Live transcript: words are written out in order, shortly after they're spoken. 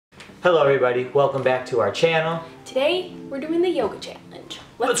Hello everybody, welcome back to our channel. Today, we're doing the yoga challenge.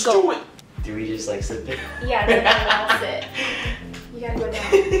 Let's go. do it! Do we just like sit there? Yeah, then I'll sit. You gotta go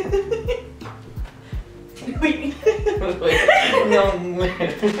down. Wait. Wait, no.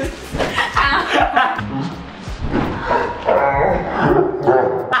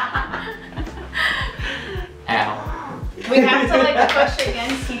 Ow. We have to like push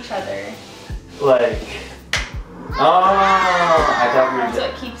against each other. Like, oh, I thought we That's were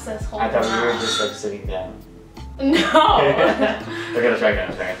what keeps us holding I thought we were on. just like sitting down. No! Okay, let's try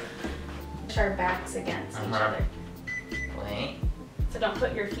again, Push our backs against each other. Wait. So don't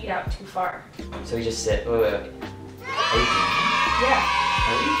put your feet out too far. So we just sit. Wait. Yeah.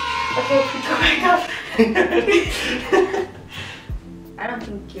 Okay, go back up. I don't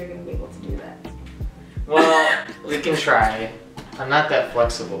think you're gonna be able to do that. Well, we can try. I'm not that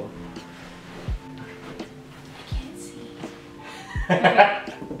flexible. I can't see. Okay.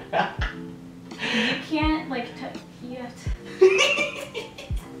 You can't like you have to.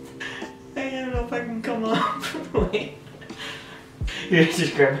 I don't know if I can come up. Wait. You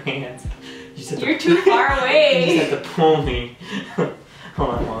just grab my hands. You're too far away. You just have to pull me. Hold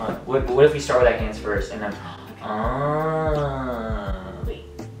on. What if we start with our hands first and then... Wait.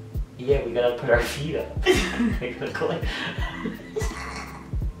 Yeah, we gotta put our feet up. We gotta go like... Does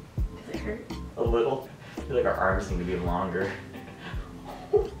it hurt? A little. I feel like our arms need to be longer.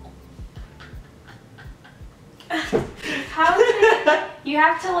 How is it? You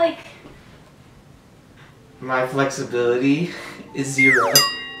have to like... My flexibility is 0.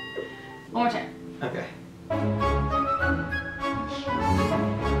 One more time. Okay.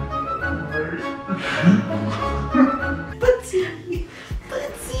 Butsy!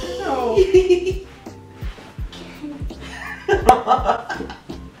 No.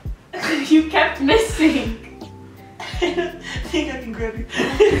 You kept missing. I think I can grab you.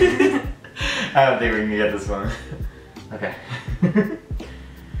 I don't think we can get this one. Okay.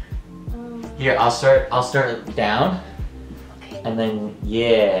 Here, I'll start down. Okay. And then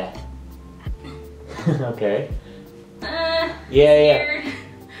yeah. Okay. Yeah. Weird.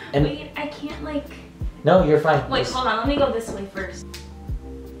 And Wait, I can't like... no, you're fine. Wait, Just... hold on. Let me go this way first.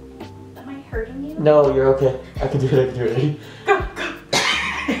 Am I hurting you? No, you're okay. I can do it. Ready? Go.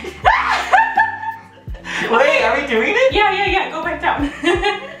 Wait, are we doing it? Yeah. Go back down.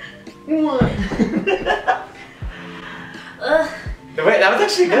 Ugh. Wait, that was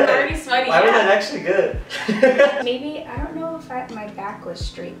actually good. I'm already sweaty. Why was that actually good? Maybe, I don't know if my back was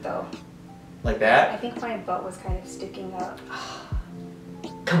straight though. Like I that? think my butt was kind of sticking up.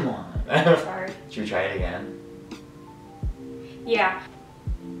 Come on. Sorry. Should we try it again? Yeah.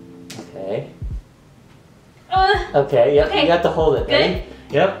 Okay. Okay, yep, Okay. you have to hold it. Good? Ready?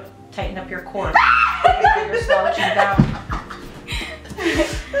 Yep. Tighten up your core. You're slouching down.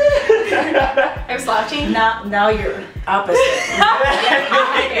 I'm slouching? Now you're opposite.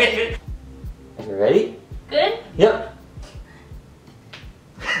 Are you ready? Good? Yep.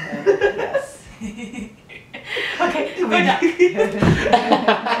 Yes. Okay, go down.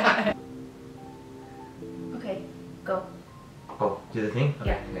 Okay, go. Oh, do the thing?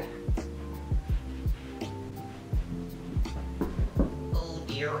 Yeah. Okay. Oh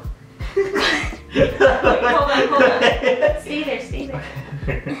dear. Wait, hold on. Stay there.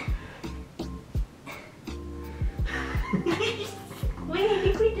 Wait, I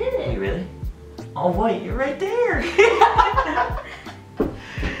think we did Wait, it. really? Oh wait, you're right there.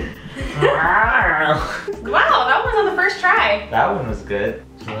 Wow, that was on the first try. That one was good.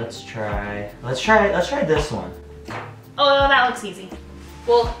 So let's try this one. Oh, that looks easy.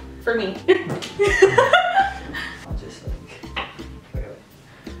 Well, for me. I'll just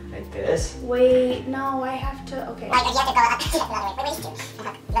like this. Wait, no, I have to. Okay. You have to go up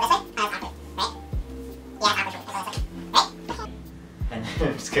the other way. Wait, you go this way? And then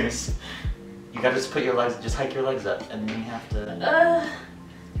I'm just gonna. You gotta just put your legs, just hike your legs up, and then you have to. You're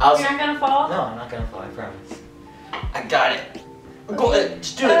not gonna fall? No, I'm not gonna fall. I promise. I got it. Go ahead.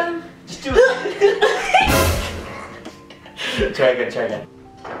 Just do it. Just do it. Try again.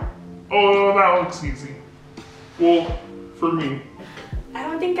 Oh, that looks easy. Well, for me. I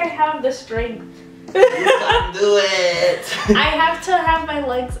don't think I have the strength. You can do it. I have to have my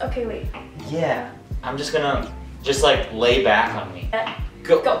legs. Okay, wait. Yeah. I'm just gonna like lay back on me.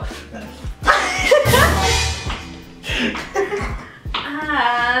 Go. Go.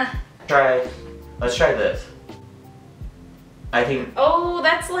 Let's try this. I think. Oh,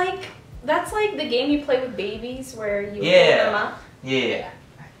 that's like the game you play with babies where you Yeah. hold them up. Yeah.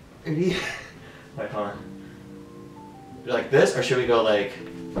 Wait, hold on. Like this, or should we go like?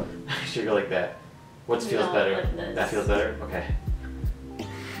 Should we go like that? What feels No, better? like this. That feels better? Okay.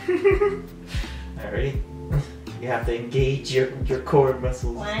 Alright, ready? You have to engage your core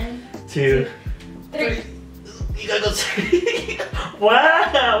muscles. 1, 2, 3. You gotta go.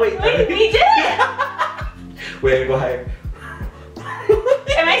 Wow! Wait, Wait, we did it! Wait, go higher.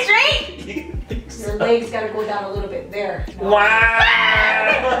 Am I straight? You think so? Your legs gotta go down a little bit. There. No. Wow!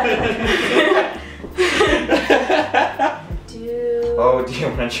 Oh, do you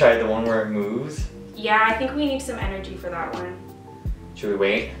want to try the one where it moves? Yeah, I think we need some energy for that one. Should we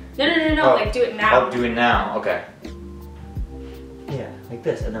wait? No, Oh. like do it now. I'll do it now. Okay. Yeah, like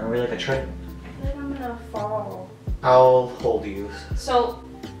this, and then we're like a trident. I feel like I'm gonna fall. I'll hold you. So.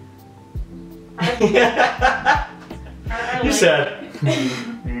 You like- said.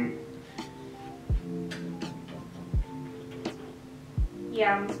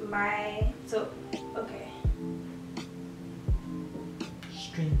 Yeah, so, okay.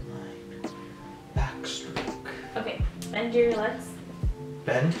 Streamline. Backstroke. Okay, bend your legs.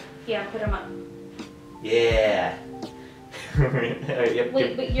 Bend? Yeah, put them up. Yeah. Yep, Wait,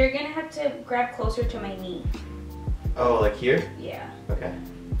 yep. but you're gonna have to grab closer to my knee. Oh, like here? Yeah. Okay.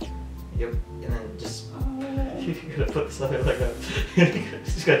 Yep. And then just. Oh. You gotta put this other leg up.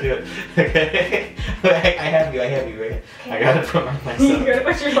 Just gotta do it. Okay. I have you. Right? I gotta put my legs You up. gotta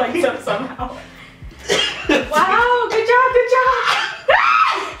put your legs up somehow. Wow, good job.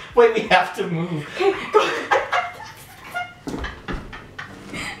 Wait, we have to move. Okay, go.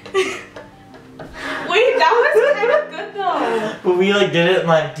 Wait, that was kind of good though. But we like didn't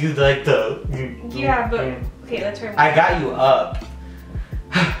like do like the. Yeah, but okay, let's try. I got you up.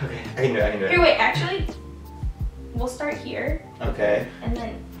 Okay, I can do it. Here, wait. Actually, we'll start here, Okay. and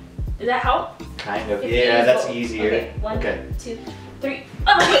then. Does that help? Kind of. If Yeah, you that's go- easier. Okay, 1, Okay. 2, 3.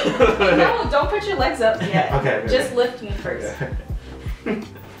 Oh wait! No, don't put your legs up yet. Okay. Just lift me first.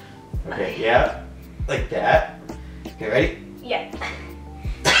 Okay. Yeah. Like that. Okay. Ready? Yeah.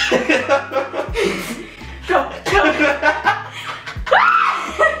 Go.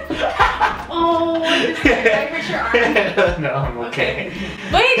 Oh, did I hurt your arm? No, I'm okay.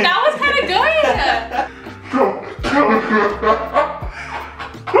 Wait, that was kind of good.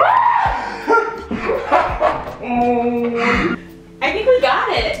 I think we got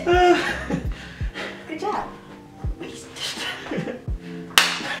it. Good job.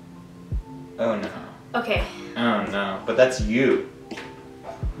 Oh no. Okay, Oh no. But that's you.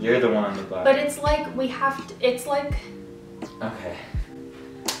 You're the one on the bottom. but it's like we have to. It's like Okay.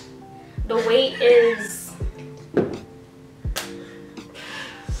 the weight is.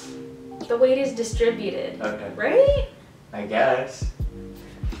 The weight is distributed, Okay. right? I guess.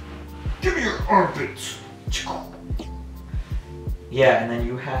 Give me your armpits. Yeah, and then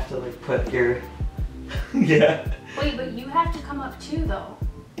you have to like put your. Yeah. Wait, but you have to come up too, though.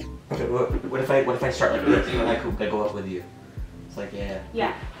 Okay. What if I start like this? And I go up with you. It's like yeah.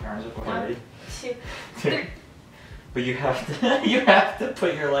 Yeah. Arms up. Okay. 1, Ready? 2, 3. But you have to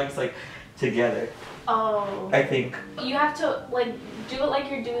put your legs like together. Oh. I think. You have to like do it like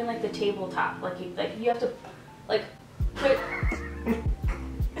you're doing like the tabletop. Like you have to like put.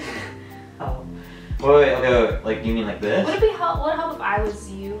 Oh. Wait. Okay. Like you mean like this? Would it be help? Would it help if I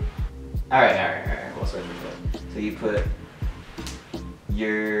was you? All right. We'll switch. So you put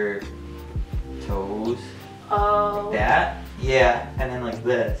your toes Oh. like that. Yeah, and then like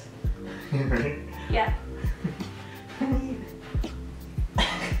this. Yeah.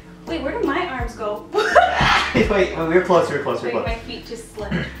 Wait, where do my arms go? Wait, we're close. Wait, my feet just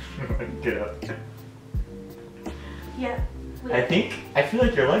slipped. Get up. Yeah. Wait. I feel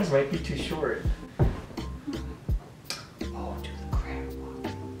like your legs might be too short. Oh, do the crab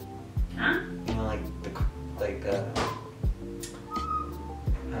walk. Huh? You know,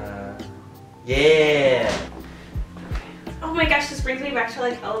 yeah. Oh my gosh, this brings me back to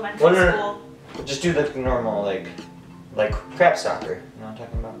like elementary What are- school. Just do the normal like crab soccer. You know what I'm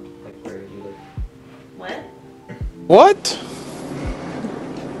talking about? Like where you like. What?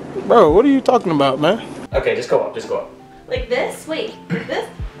 What? Bro, what are you talking about, man? Okay, just go up. Like this? Wait, like this?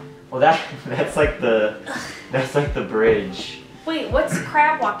 Well, that's like the bridge. Wait, what's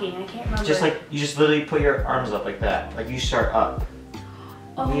crab walking? I can't remember. Just like you just literally put your arms up like that. Like you start up.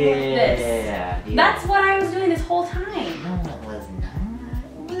 oh, like Yeah. this. That's what I was doing this whole time. No, it was not.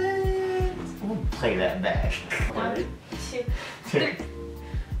 What? We'll play that back. 1, 2, 3.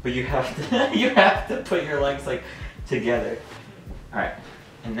 But you have to put your legs like together. All right,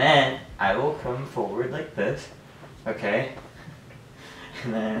 and then I will come forward like this. Okay.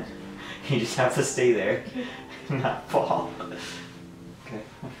 And then you just have to stay there, not fall.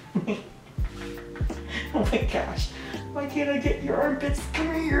 Okay. Oh my gosh. Why can't I get your armpits?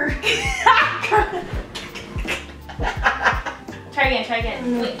 Come here. Try again, try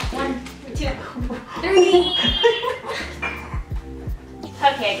again. Wait, 1, 2, 3. Okay,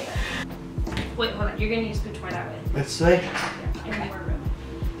 I get it. Wait, hold on. You're gonna use the tour that way. This way? In more room.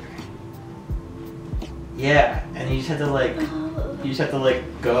 Yeah, and you just have to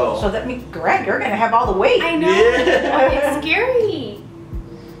like, go. So that means, Grant, you're gonna have all the weight. I know. Yeah. It's scary.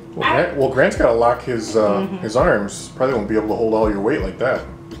 Well, Grant's got to lock his his arms. Probably won't be able to hold all your weight like that.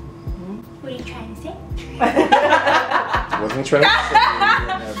 What are you trying to say? Wasn't trying to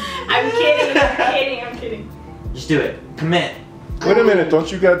I'm kidding. I'm kidding. Just do it. Commit. Wait a minute, don't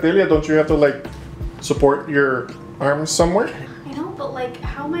you got Delia? Don't you have to like support your arms somewhere? I know, but like,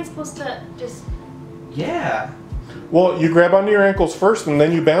 how am I supposed to just? Yeah. Well, you grab onto your ankles first and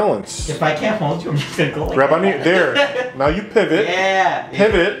then you balance. If I can't hold you, I'm just gonna go like Grab that. onto your, there. Now you pivot. Yeah.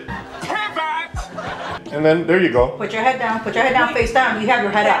 Pivot. And then there you go. Put your head down. Put your head down, face down. You have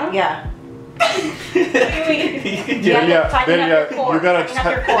your head up. Yeah. You can do You it. have to tighten up your Delia, core. you gotta Tighten up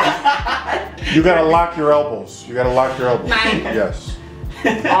your core. You gotta lock your elbows. You gotta lock your elbows. Mine. Yes.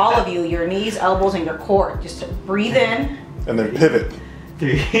 All of you, your knees, elbows, and your core. Just breathe in. And then pivot.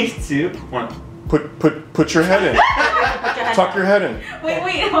 3, 2, 1. Put your head in. Put your head Tuck down. your head in.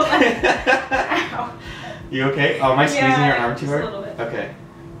 Wait, hold on. Ow. You okay? Oh, am I squeezing Yeah, your arm too just hard? a little bit. Okay.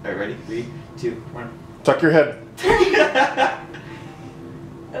 Alright, ready? 3, 2, 1. Tuck your head.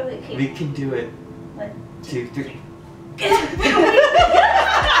 Oh, wait, okay. We can do it. 1, 2, 3.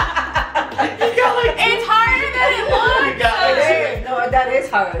 It's harder than it looks. You got it. No, that is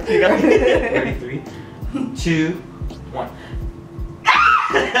hard. You got it. Ready? 3, 2, 1.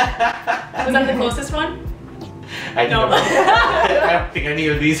 Was that the closest one? I No. don't I don't think any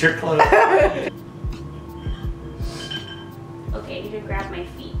of these are close. Okay, I need to grab my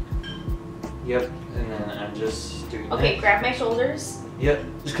feet. Yep, and then I'm just doing Okay, that. grab my shoulders. Yep,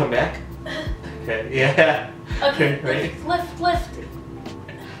 just come back. Okay, yeah. Okay, ready? lift.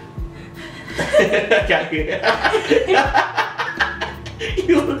 Got you.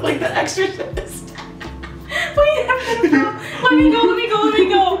 You look like the exorcist. Wait, let me go.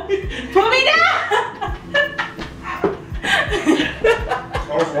 Put me down.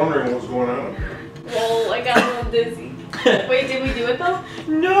 I was wondering what was going on up here. Whoa, I got a little dizzy. Wait, did we do it though?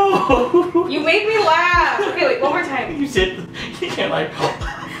 No! You made me laugh. Okay, wait, one more time. You said you can't like.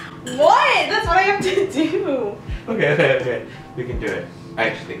 What? That's what I have to do. Okay. We can do it. I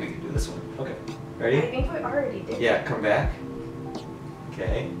actually think we can do this one. Okay. I Ready? think we already did. Yeah, come back.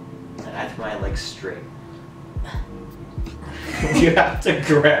 Okay. And I have my legs straight. You have to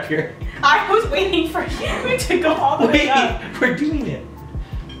grab your. I was waiting for you to go all the way up. Wait, we're doing it.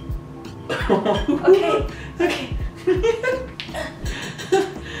 Okay.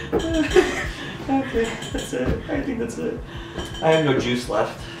 Okay, that's it. I think that's it. I have no juice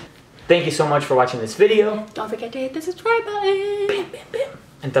left. Thank you so much for watching this video. Don't forget to hit the subscribe button.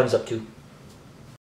 And thumbs up too.